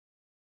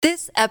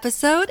This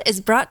episode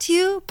is brought to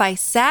you by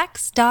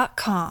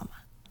Sax.com.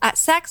 At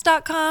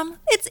Sax.com,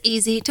 it's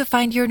easy to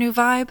find your new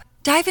vibe.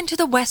 Dive into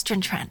the Western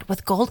trend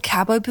with gold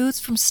cowboy boots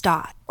from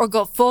Stott, or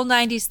go full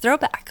 90s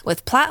throwback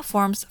with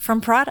platforms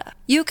from Prada.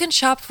 You can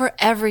shop for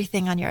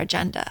everything on your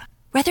agenda,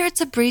 whether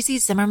it's a breezy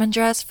Zimmermann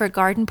dress for a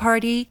garden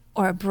party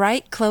or a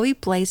bright Chloe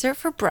blazer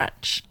for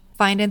brunch.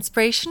 Find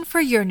inspiration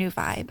for your new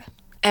vibe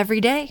every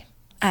day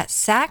at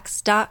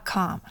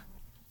Sax.com.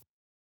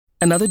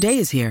 Another day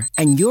is here,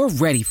 and you're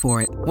ready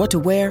for it. What to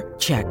wear?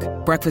 Check.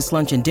 Breakfast,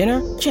 lunch, and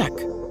dinner? Check.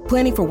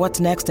 Planning for what's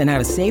next and how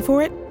to save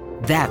for it?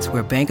 That's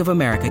where Bank of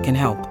America can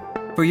help.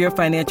 For your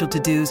financial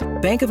to-dos,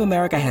 Bank of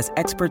America has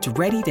experts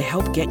ready to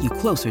help get you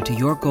closer to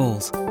your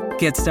goals.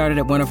 Get started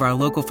at one of our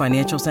local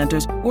financial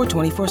centers or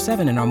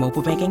 24/7 in our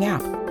mobile banking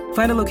app.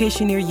 Find a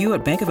location near you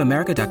at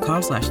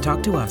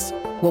bankofamerica.com/talktous.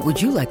 What would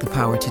you like the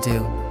power to do?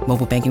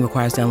 Mobile banking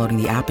requires downloading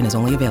the app and is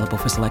only available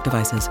for select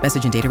devices.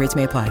 Message and data rates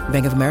may apply.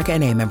 Bank of America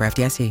N.A., member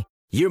FDIC.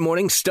 Your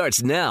morning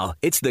starts now.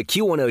 It's the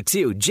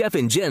Q102 Jeff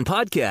and Jen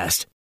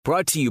podcast,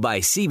 brought to you by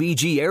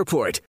CBG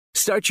Airport.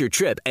 Start your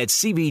trip at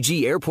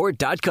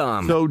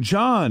CBGAirport.com. So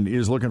John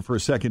is looking for a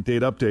second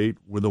date update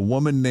with a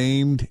woman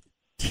named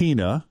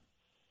Tina.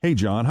 Hey,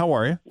 John, how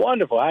are you?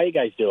 Wonderful. How you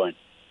guys doing?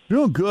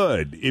 Doing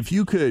good. If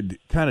you could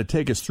kind of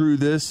take us through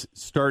this,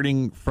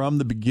 starting from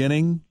the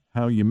beginning,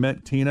 how you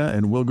met Tina,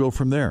 and we'll go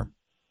from there.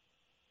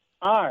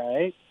 All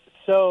right.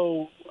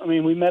 So, we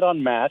met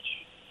on Match.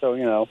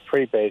 So,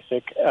 pretty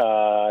basic.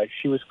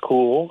 She was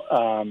cool.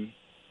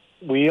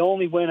 We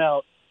only went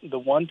out the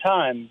one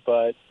time,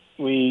 but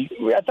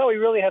I thought we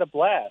really had a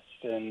blast.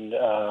 And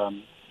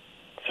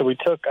so I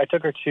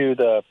took her to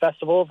the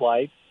Festival of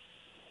Lights,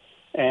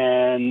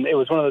 and it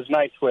was one of those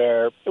nights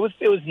where it was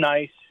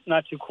nice,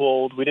 not too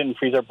cold. We didn't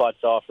freeze our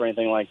butts off or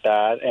anything like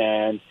that,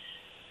 and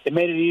it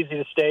made it easy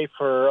to stay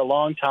for a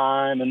long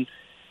time. And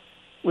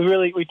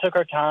we took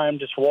our time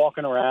just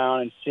walking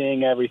around and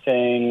seeing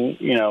everything,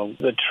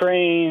 the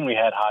train, we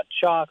had hot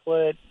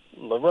chocolate,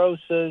 La Rosas,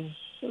 it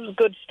was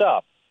good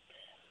stuff.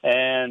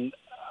 And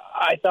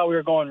I thought we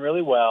were going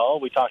really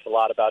well. We talked a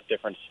lot about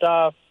different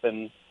stuff,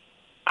 and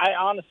I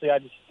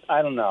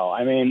don't know.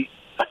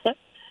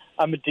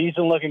 I'm a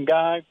decent-looking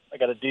guy. I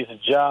got a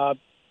decent job,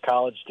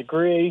 college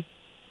degree.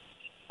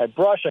 I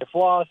brush, I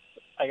floss,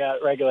 I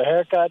got regular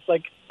haircuts.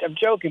 I'm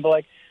joking,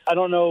 but, I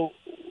don't know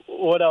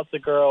what else a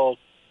girl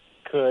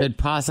could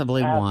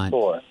possibly want.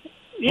 For.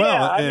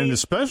 Yeah, well,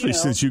 especially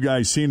since you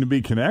guys seem to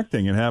be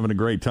connecting and having a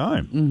great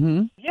time.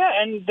 Mm-hmm. Yeah,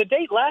 and the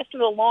date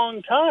lasted a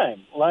long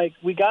time.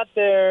 We got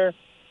there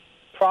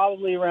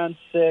probably around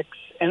 6,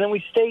 and then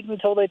we stayed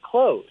until they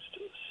closed.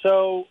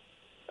 So,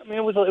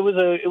 it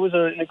was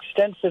an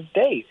extensive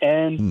date,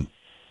 and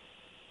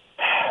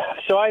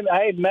so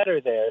I had met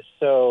her there.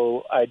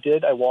 So I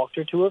walked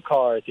her to her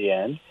car at the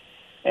end,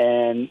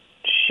 and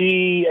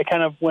I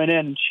kind of went in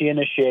and she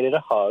initiated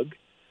a hug.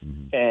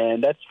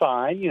 And that's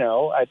fine,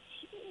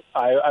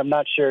 I'm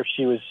not sure if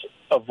she was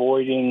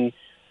avoiding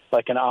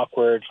an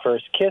awkward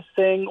first kiss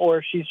thing or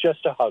if she's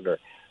just a hugger.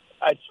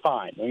 It's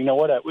fine,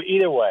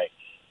 either way.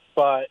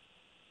 But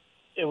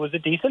it was a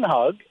decent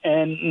hug,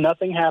 and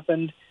nothing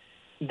happened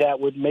that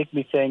would make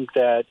me think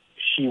that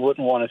she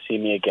wouldn't want to see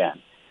me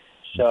again.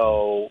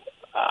 So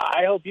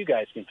I hope you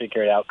guys can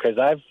figure it out, because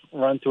I've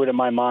run through it in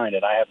my mind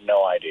and I have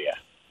no idea.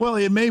 Well,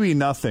 it may be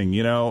nothing,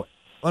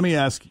 Let me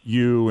ask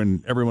you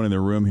and everyone in the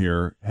room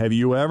here, have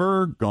you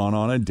ever gone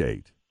on a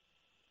date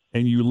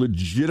and you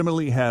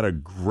legitimately had a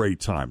great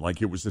time?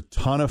 It was a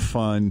ton of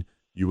fun.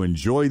 You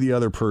enjoy the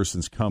other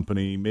person's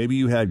company. Maybe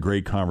you had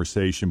great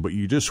conversation, but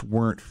you just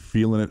weren't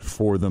feeling it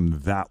for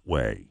them that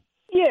way.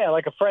 Yeah,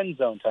 like a friend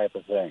zone type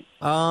of thing.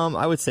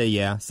 I would say,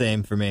 yeah,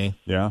 same for me.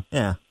 Yeah?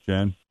 Yeah.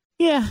 Jen?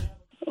 Yeah.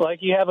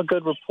 You have a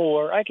good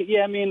rapport. I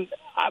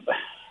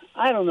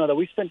don't know, that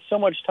we spent so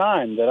much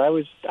time that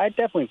I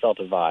definitely felt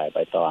a vibe,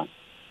 I thought.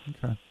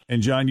 Okay.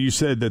 And, John, you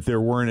said that there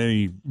weren't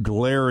any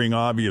glaring,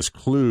 obvious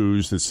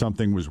clues that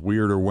something was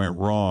weird or went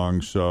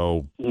wrong,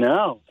 so...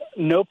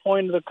 No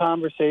point of the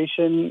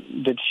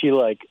conversation did she,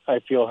 I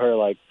feel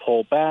her,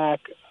 pull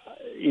back.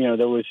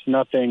 There was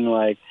nothing,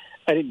 I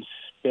didn't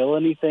spill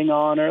anything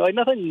on her.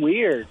 Nothing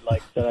weird,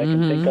 that I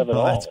can think of at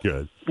all. That's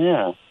good.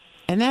 Yeah.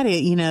 And that,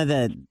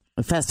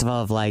 the Festival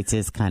of Lights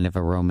is kind of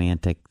a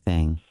romantic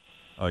thing.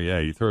 Oh, yeah,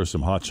 you throw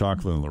some hot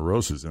chocolate and La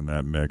Rosas in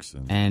that mix.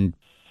 And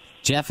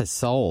Jeff is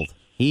sold.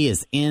 He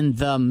is in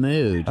the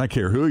mood. I don't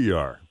care who you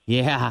are.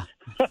 Yeah.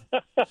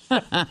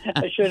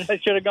 I should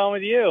have gone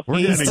with you.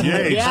 We're getting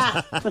engaged.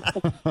 Yeah.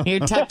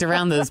 You're tucked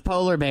around those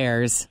polar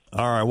bears.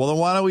 All right. Well, then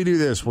why don't we do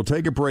this? We'll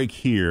take a break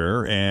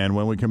here, and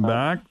when we come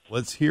back,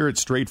 let's hear it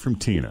straight from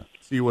Tina.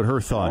 See what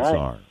her thoughts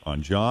are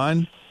on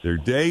John, their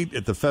date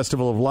at the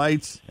Festival of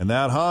Lights, and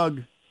that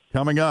hug.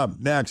 Coming up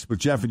next with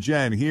Jeff and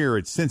Jen here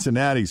at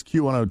Cincinnati's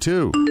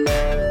Q102.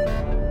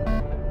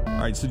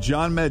 All right, so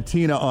John met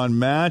Tina on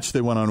Match.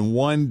 They went on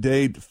one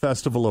date,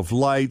 Festival of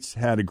Lights,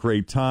 had a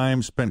great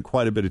time, spent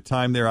quite a bit of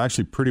time there,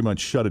 actually pretty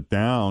much shut it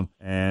down.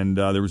 And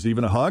there was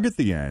even a hug at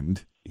the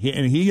end.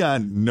 He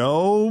got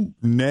no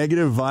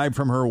negative vibe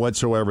from her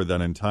whatsoever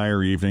that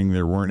entire evening.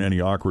 There weren't any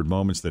awkward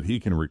moments that he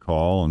can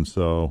recall. And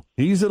so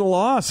he's at a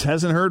loss.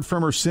 Hasn't heard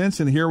from her since.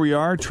 And here we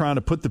are trying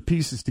to put the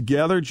pieces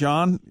together.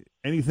 John,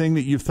 anything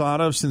that you've thought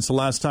of since the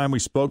last time we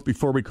spoke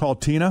before we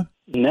called Tina?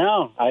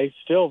 No,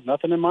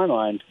 nothing in my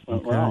mind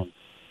went wrong.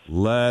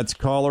 Let's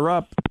call her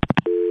up.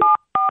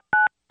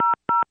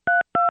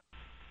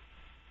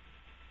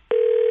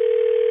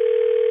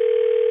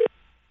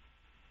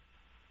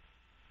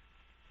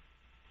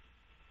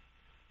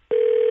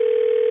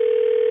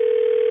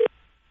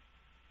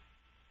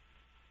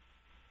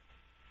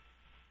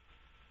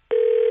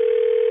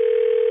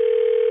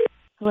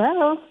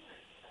 Hello.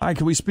 Hi,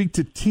 can we speak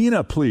to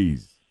Tina,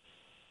 please?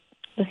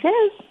 This is.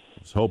 I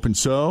was hoping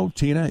so.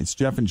 Tina, it's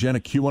Jeff and Jen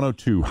at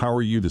Q102. How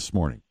are you this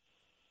morning?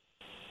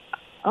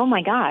 Oh,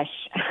 my gosh.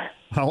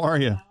 How are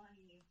you?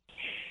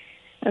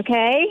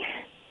 Okay.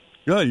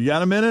 Good. You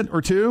got a minute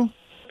or two?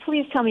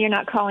 Please tell me you're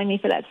not calling me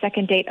for that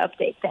second date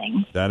update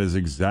thing. That is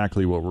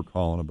exactly what we're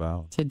calling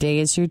about. Today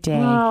is your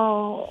day.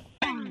 Oh.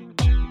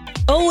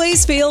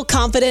 Always feel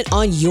confident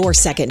on your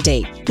second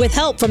date. With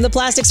help from the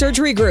Plastic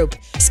Surgery Group.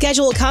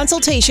 Schedule a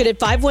consultation at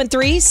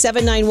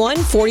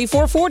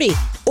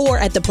 513-791-4440 or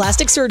at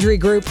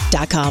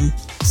theplasticsurgerygroup.com.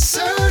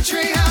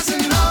 Surgery has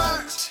an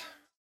art.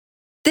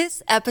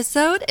 This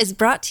episode is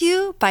brought to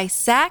you by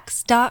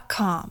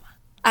Sax.com.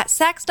 At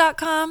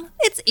Sax.com,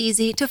 it's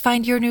easy to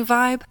find your new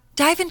vibe.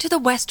 Dive into the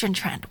Western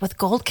trend with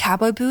gold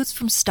cowboy boots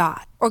from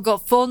Stott, or go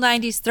full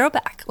 90s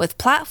throwback with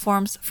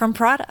platforms from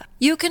Prada.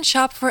 You can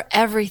shop for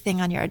everything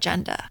on your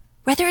agenda,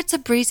 whether it's a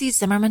breezy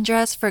Zimmermann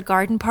dress for a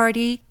garden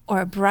party or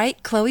a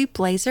bright Chloe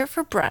blazer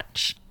for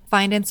brunch.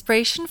 Find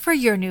inspiration for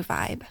your new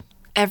vibe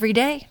every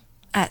day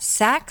at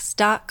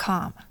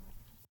Sax.com.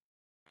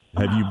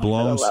 Had you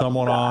blown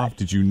someone off?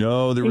 Did you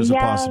know there was a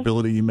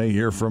possibility you may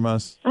hear from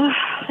us?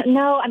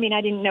 No, I mean,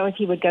 I didn't know if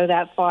he would go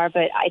that far,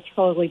 but I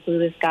totally blew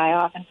this guy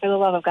off. And for the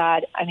love of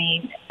God, I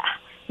mean,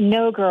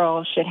 no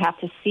girl should have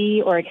to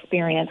see or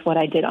experience what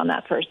I did on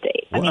that first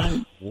date. I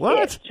mean, what?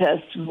 It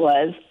just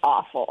was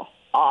awful.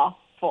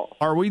 Awful.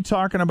 Are we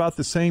talking about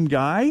the same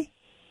guy?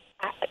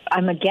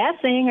 I'm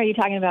guessing. Are you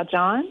talking about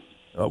John?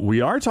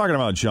 We are talking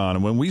about John.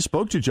 And when we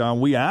spoke to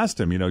John, we asked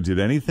him, did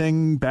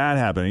anything bad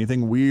happen?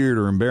 Anything weird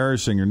or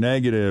embarrassing or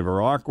negative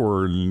or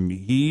awkward? And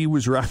he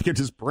was racking at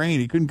his brain.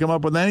 He couldn't come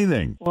up with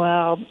anything.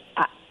 Well,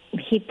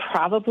 he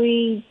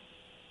probably,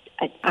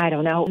 I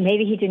don't know,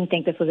 maybe he didn't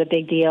think this was a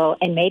big deal.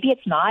 And maybe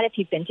it's not if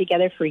you've been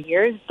together for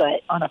years,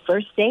 but on a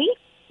first date,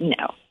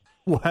 no.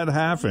 What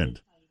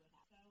happened?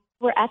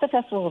 We're at the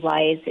Festival of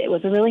Lights. It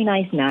was a really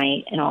nice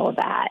night and all of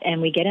that.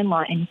 And we get in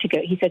line to go.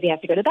 He said he has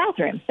to go to the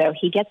bathroom. So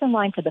he gets in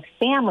line for the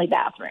family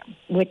bathroom,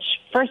 which,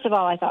 first of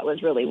all, I thought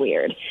was really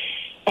weird.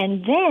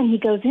 And then he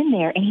goes in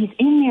there, and he's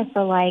in there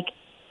for like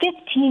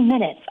 15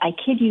 minutes. I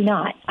kid you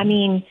not. I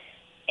mean,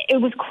 it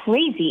was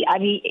crazy. I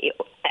mean,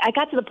 I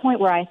got to the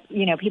point where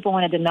people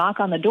wanted to knock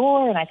on the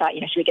door, and I thought,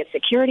 should we get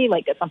security?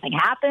 Like, did something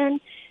happen?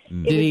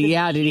 Did he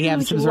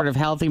have some sort of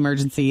health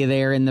emergency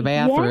there in the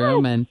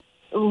bathroom? Yes.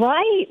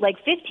 Right. Like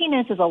 15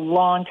 minutes is a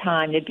long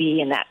time to be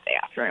in that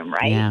bathroom,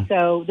 right? Yeah.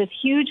 So this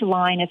huge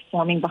line is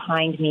forming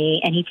behind me,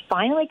 and he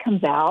finally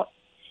comes out.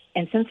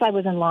 And since I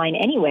was in line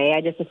anyway,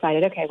 I just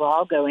decided, okay, well,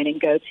 I'll go in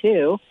and go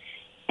too.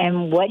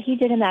 And what he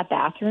did in that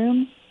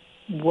bathroom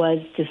was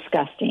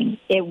disgusting.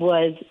 It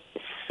was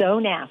so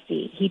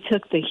nasty. He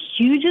took the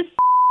hugest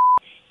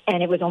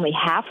and it was only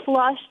half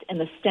flushed, and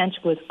the stench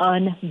was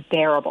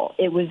unbearable.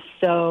 It was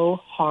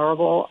so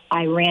horrible.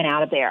 I ran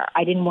out of there.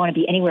 I didn't want to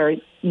be anywhere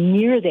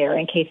near there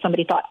in case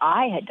somebody thought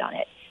I had done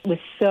it. It was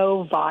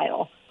so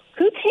vile.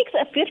 Who takes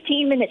a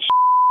 15-minute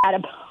at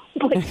a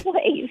public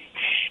place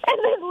and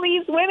then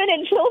leaves women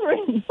and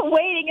children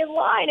waiting in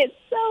line? It's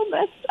so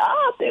messed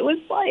up. It was,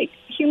 like,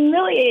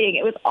 humiliating.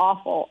 It was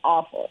awful,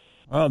 awful.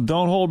 Well,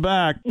 don't hold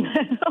back.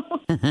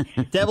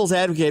 Devil's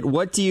advocate,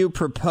 what do you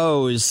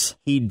propose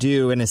he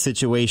do in a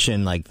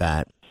situation like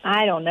that?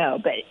 I don't know,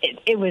 but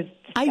it was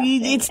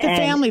it's the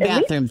family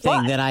bathroom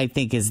thing that I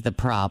think is the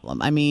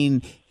problem. I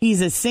mean,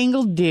 he's a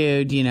single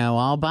dude,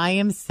 all by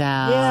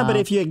himself. Yeah, but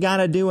if you got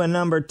to do a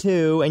number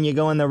two and you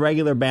go in the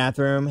regular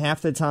bathroom,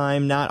 half the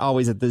time, not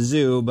always at the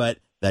zoo, but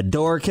the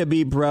door could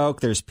be broke.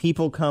 There's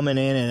people coming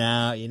in and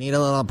out. You need a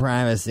little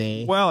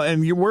privacy. Well,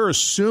 and we're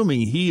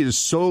assuming he is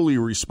solely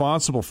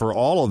responsible for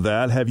all of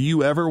that. Have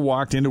you ever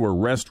walked into a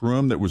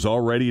restroom that was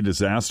already a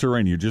disaster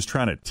and you're just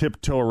trying to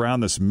tiptoe around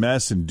this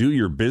mess and do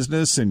your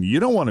business? And you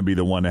don't want to be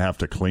the one to have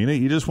to clean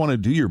it. You just want to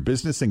do your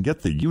business and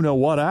get the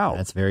you-know-what out.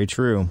 That's very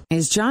true.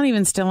 Is John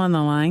even still on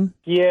the line?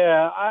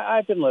 Yeah,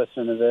 I've been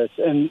listening to this,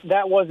 and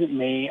that wasn't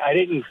me. I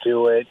didn't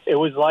do it. It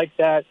was like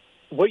that.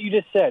 What you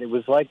just said, it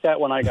was like that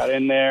when I got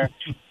in there.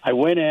 I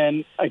went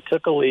in, I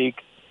took a leak.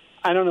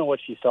 I don't know what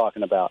she's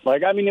talking about.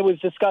 Like, I mean, it was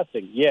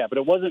disgusting, yeah, but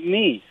it wasn't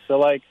me. So,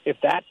 like, if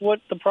that's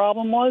what the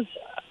problem was,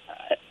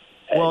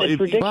 Well, it's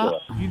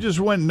ridiculous. You just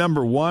went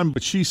number one,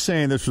 but she's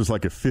saying this was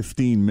like a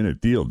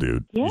 15-minute deal,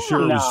 dude. Yeah. You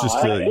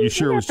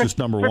sure it was just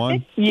number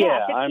one?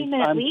 Yeah,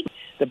 15-minute week.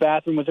 The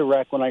bathroom was a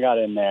wreck when I got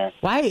in there.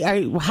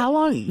 How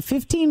long?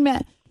 15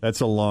 minutes?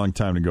 That's a long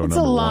time to go It's number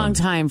a one. long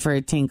time for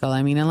a tinkle.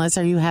 I mean, unless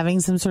are you having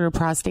some sort of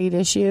prostate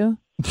issue?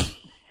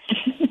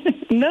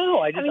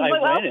 No, I mean,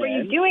 what else were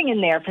you doing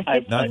in there for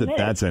 15 Not that minutes?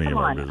 that's any Come of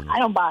our on. business. I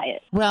don't buy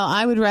it. Well,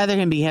 I would rather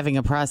him be having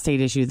a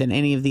prostate issue than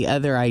any of the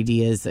other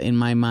ideas in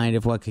my mind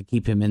of what could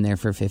keep him in there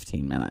for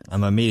 15 minutes.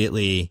 I'm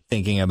immediately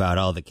thinking about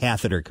all the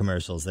catheter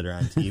commercials that are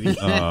on TV.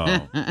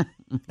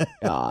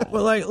 God.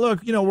 Well,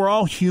 look, we're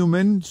all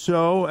human.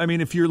 So, I mean,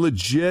 if you're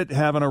legit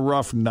having a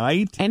rough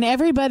night And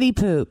everybody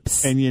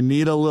poops. and you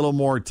need a little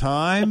more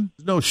time,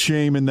 there's no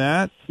shame in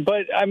that.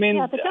 But I mean,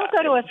 Yeah, but don't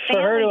go to a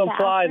for her to family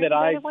imply bathroom, that go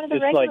I to one of the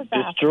just regular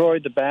bathrooms.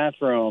 destroyed the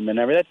bathroom and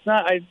everything. That's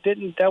not. I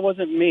didn't. That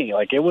wasn't me.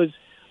 Like, it was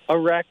a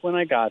wreck when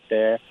I got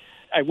there.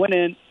 I went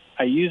in.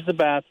 I used the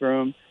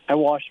bathroom. I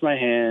washed my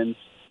hands.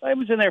 I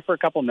was in there for a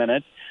couple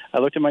minutes. I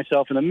looked at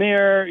myself in the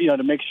mirror,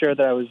 to make sure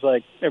that I was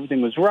like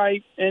everything was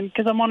right, and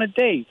because I'm on a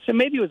date, so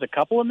maybe it was a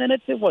couple of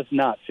minutes. It was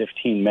not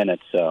 15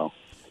 minutes. So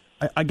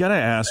I got to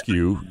ask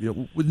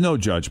you, with no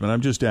judgment,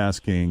 I'm just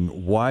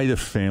asking, why the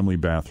family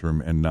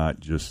bathroom and not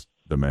just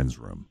the men's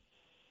room?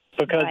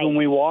 because when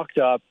we walked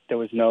up, there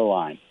was no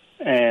line,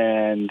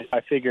 and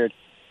I figured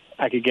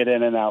I could get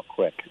in and out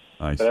quick,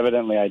 but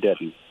evidently I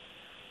didn't.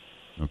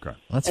 Okay,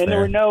 that's and fair. there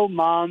were no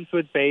moms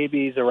with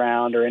babies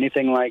around or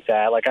anything like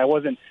that. Like, I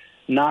wasn't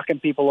knocking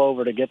people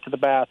over to get to the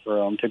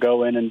bathroom to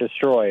go in and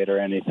destroy it or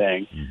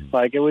anything.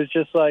 Like, it was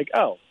just like,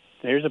 oh,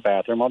 here's a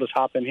bathroom. I'll just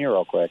hop in here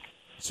real quick.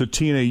 So,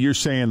 Tina, you're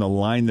saying the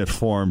line that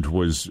formed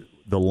was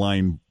the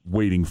line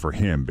waiting for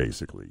him,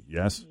 basically,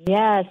 yes?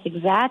 Yes,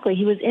 exactly.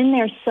 He was in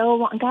there so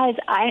long. Guys,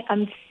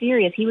 I'm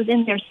serious. He was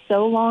in there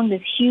so long,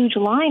 this huge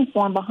line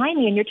formed behind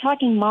me. And you're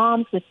talking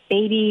moms with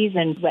babies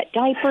and wet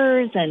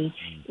diapers and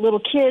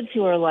little kids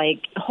who are, like,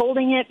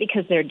 holding it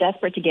because they're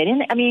desperate to get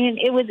in. I mean,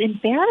 it was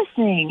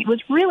embarrassing. It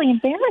was really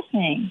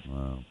embarrassing.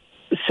 Wow.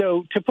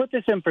 So to put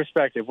this in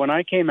perspective, when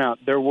I came out,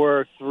 there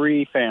were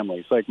 3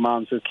 families, like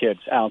moms with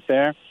kids out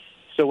there.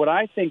 So what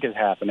I think is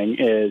happening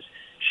is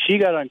she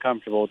got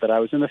uncomfortable that I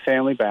was in the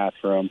family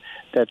bathroom,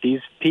 that these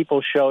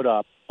people showed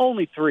up,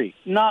 only 3,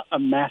 not a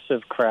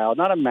massive crowd,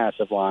 not a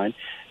massive line.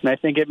 And I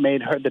think it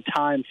made her the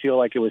time feel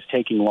like it was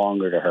taking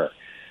longer to her.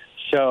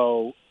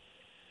 So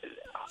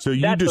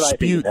you that's what I think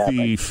dispute is the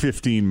happening.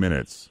 15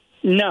 minutes?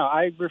 No,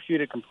 I refute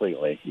it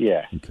completely.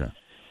 Yeah. Okay.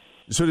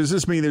 So does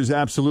this mean there's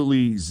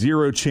absolutely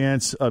zero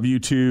chance of you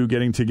two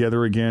getting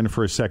together again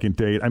for a second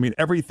date? I mean,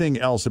 everything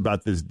else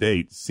about this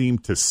date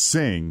seemed to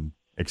sing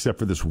except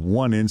for this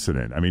one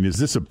incident. I mean, is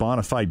this a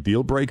bona fide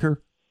deal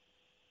breaker?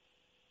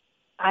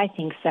 I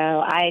think so.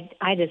 I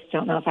just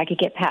don't know if I could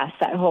get past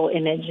that whole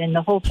image, and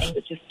the whole thing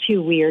was just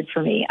too weird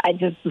for me. I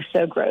just was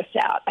so grossed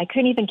out. I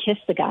couldn't even kiss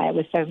the guy.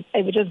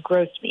 It just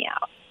grossed me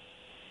out.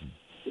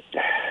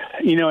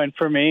 And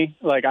for me,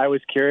 like, I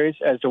was curious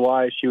as to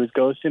why she was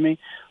ghosting me,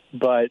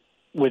 but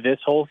with this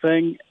whole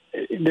thing,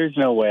 there's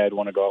no way I'd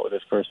want to go out with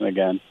this person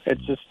again.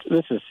 It's just,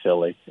 this is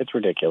silly. It's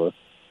ridiculous.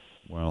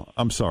 Well,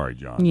 I'm sorry,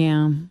 John.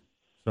 Yeah.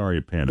 Sorry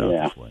it panned out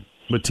this way.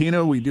 But,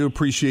 Tina, we do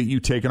appreciate you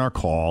taking our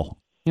call.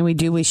 And we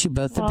do wish you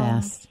both the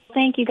best.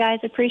 Thank you, guys.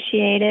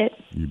 Appreciate it.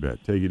 You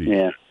bet. Take it easy.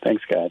 Yeah.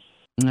 Thanks, guys.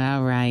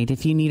 All right.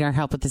 If you need our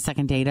help with the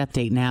second date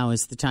update, now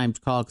is the time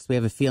to call because we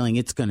have a feeling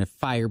it's going to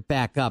fire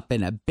back up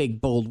in a big,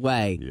 bold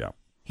way. Yeah.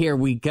 Here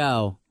we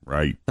go.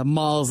 Right. The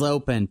mall's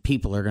open.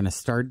 People are going to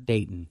start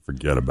dating.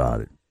 Forget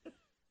about it.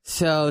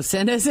 So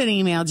send us an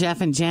email, Jeff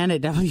and Jen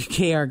at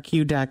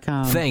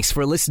WKRQ.com. Thanks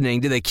for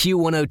listening to the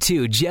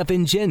Q102 Jeff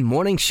and Jen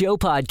Morning Show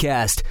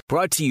podcast,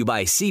 brought to you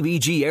by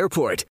CBG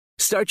Airport.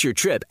 Start your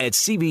trip at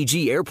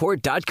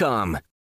CBGAirport.com.